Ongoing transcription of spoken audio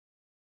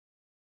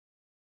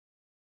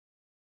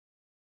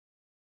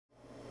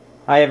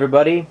Hi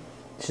everybody,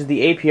 this is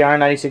the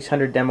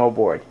APR9600 demo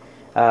board.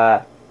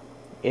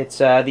 It's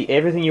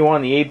everything you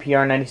want in the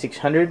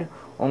APR9600,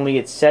 only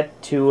it's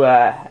set to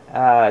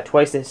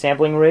twice the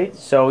sampling rate,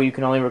 so you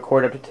can only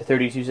record up to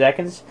 32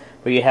 seconds,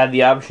 but you have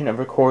the option of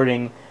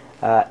recording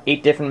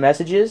 8 different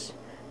messages,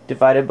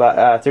 divided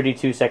by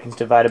 32 seconds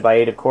divided by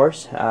 8, of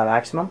course,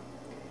 maximum.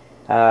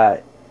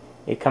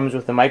 It comes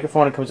with the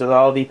microphone. It comes with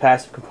all the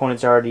passive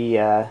components already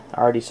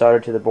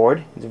soldered to the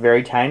board. It's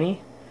very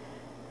tiny.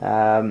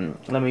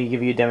 Let me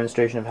give you a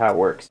demonstration of how it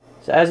works.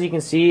 So as you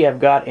can see, I've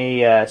got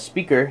a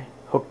speaker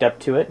hooked up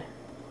to it,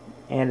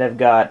 and I've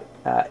got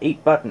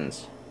 8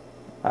 buttons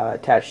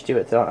attached to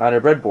it on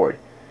a breadboard.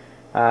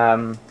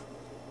 I've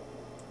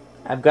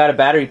got a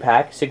battery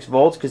pack, 6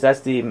 volts, because that's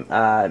the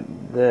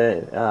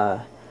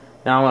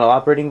nominal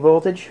operating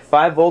voltage.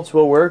 5 volts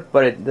will work,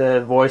 but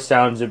the voice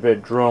sounds a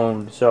bit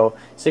droned, so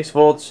 6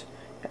 volts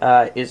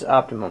is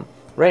optimum.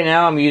 Right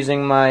now I'm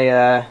using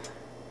my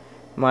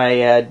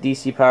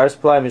DC power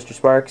supply, Mr.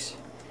 Sparks,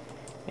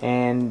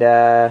 and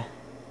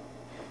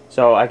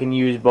so I can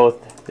use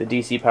both the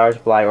DC power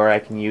supply or I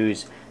can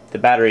use the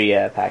battery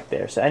pack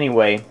there. So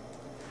anyway,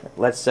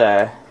 let's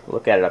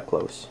look at it up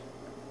close.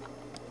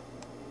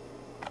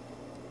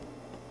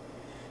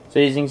 So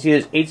as you can see,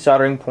 there's 8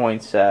 soldering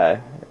points,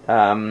 message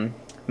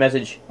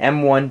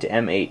M1 to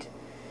M8.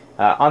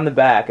 On the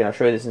back, and I'll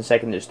show you this in a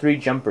second, there's 3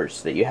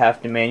 jumpers that you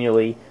have to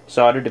manually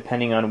solder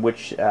depending on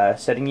which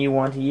setting you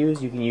want to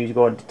use. You can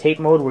go into tape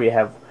mode where you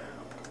have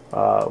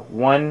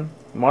one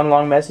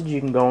long message. You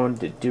can go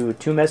into do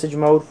 2 message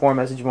mode, 4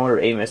 message mode, or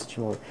 8 message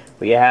mode.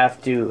 But you have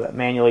to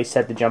manually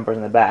set the jumpers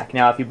on the back.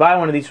 Now if you buy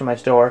one of these from my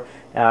store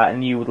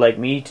and you would like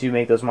me to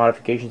make those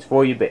modifications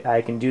for you,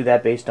 I can do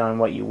that based on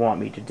what you want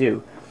me to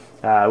do,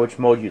 which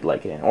mode you'd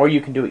like it in, or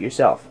you can do it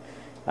yourself.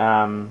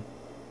 So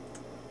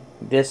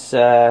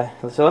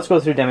let's go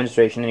through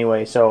demonstration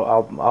anyway. So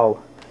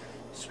I'll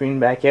screen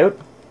back out.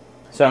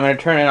 So I'm going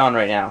to turn it on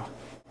right now.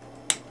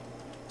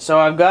 So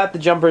I've got the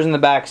jumpers in the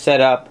back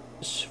set up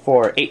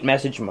for 8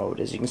 message mode.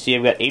 As you can see,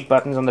 I've got 8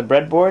 buttons on the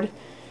breadboard.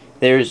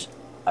 There's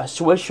a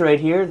switch right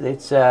here.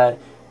 It's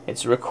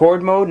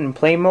record mode and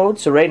play mode.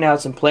 So right now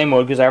it's in play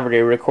mode because I already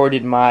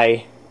recorded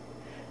my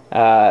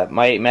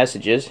 8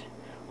 messages.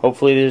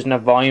 Hopefully there's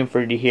enough volume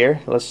for you to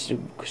hear. Let's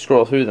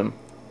scroll through them.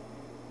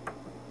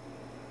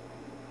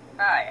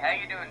 Hi, how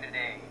you doing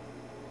today?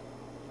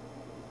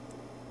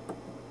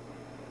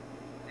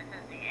 This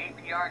is the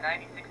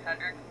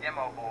APR9600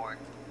 demo board.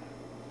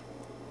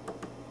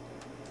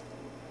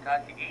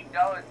 Cost you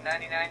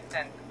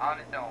 $8.99 on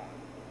its own.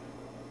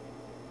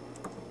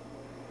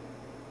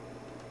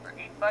 For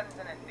 8 buttons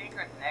and a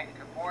speaker, it's an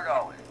extra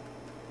 $4.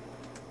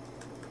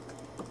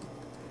 You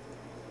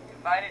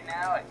can find it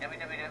now at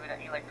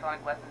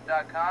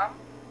www.electroniclessons.com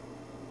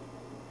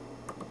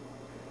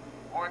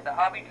or at the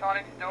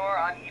Hobbytronics store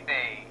on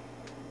eBay.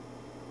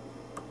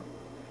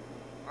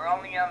 We're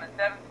only on the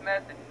 7th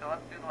message, so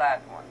let's do the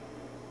last one.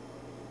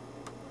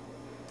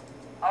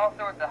 All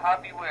sorts of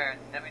hobby wares,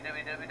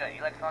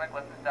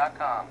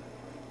 www.electroniclessons.com.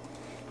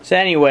 So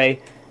anyway,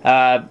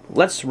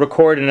 let's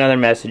record another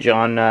message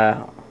on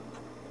the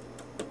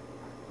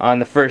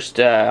first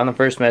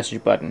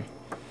message button.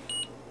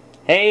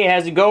 Hey,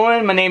 how's it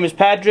going? My name is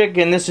Patrick,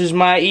 and this is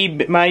my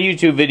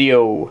YouTube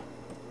video.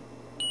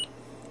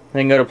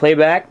 Then go to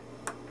Playback.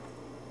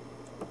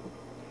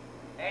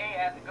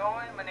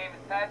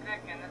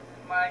 Patrick, and this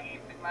is my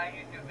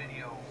YouTube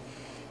video.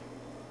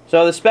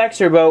 So the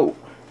specs are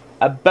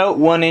about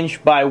 1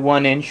 inch by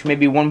 1 inch,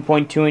 maybe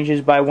 1.2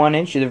 inches by 1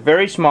 inch. They're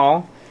very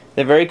small.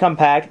 They're very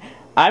compact.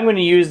 I'm going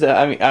to use the.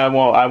 I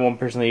won't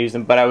personally use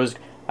them, but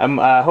I'm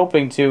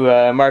hoping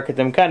to market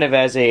them kind of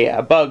as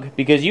a bug,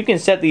 because you can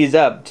set these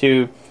up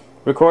to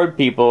record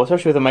people,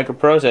 especially with a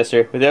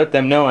microprocessor, without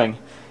them knowing.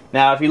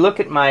 Now, if you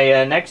look at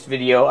my next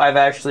video, I've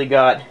actually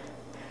got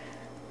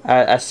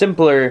a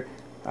simpler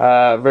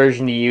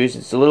version to use.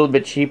 It's a little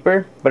bit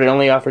cheaper, but it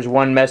only offers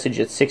 1 message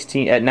at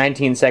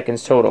 19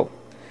 seconds total.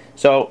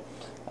 So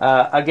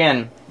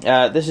again,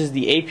 this is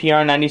the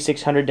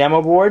APR9600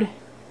 demo board.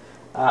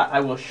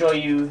 I will show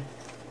you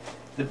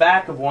the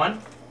back of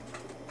one.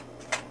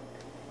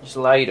 Just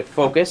allow you to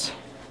focus.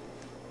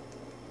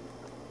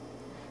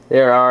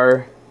 There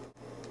are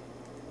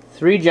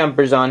 3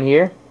 jumpers on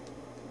here,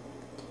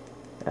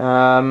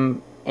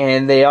 and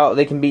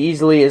they can be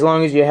easily, as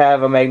long as you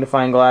have a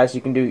magnifying glass,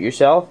 you can do it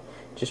yourself.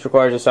 Just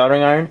requires a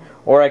soldering iron,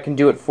 or I can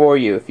do it for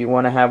you if you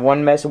want to have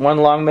one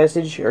long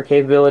message or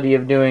capability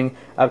of doing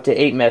up to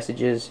 8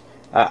 messages.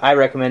 I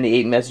recommend the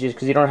 8 messages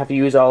because you don't have to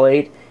use all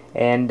 8,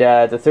 and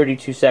the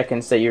 32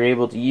 seconds that you're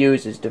able to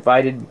use is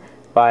divided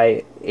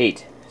by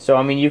 8. So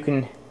I mean, you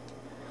can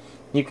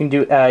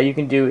do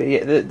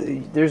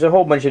there's a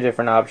whole bunch of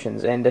different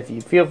options, and if you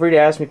feel free to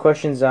ask me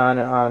questions on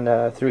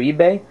through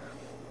eBay.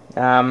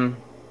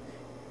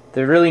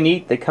 They're really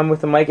neat. They come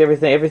with the mic,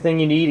 everything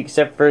you need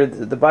except for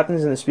the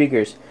buttons and the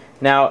speakers.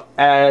 Now,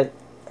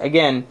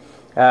 again,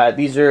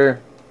 these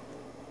are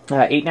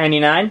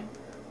 $8.99,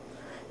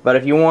 but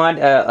if you want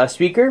a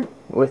speaker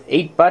with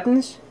 8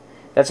 buttons,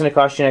 that's going to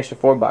cost you an extra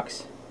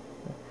 $4.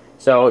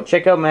 So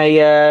check out my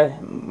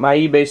my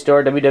eBay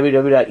store,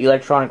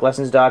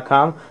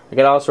 www.electroniclessons.com. I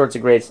got all sorts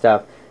of great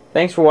stuff.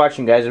 Thanks for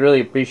watching, guys. I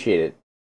really appreciate it.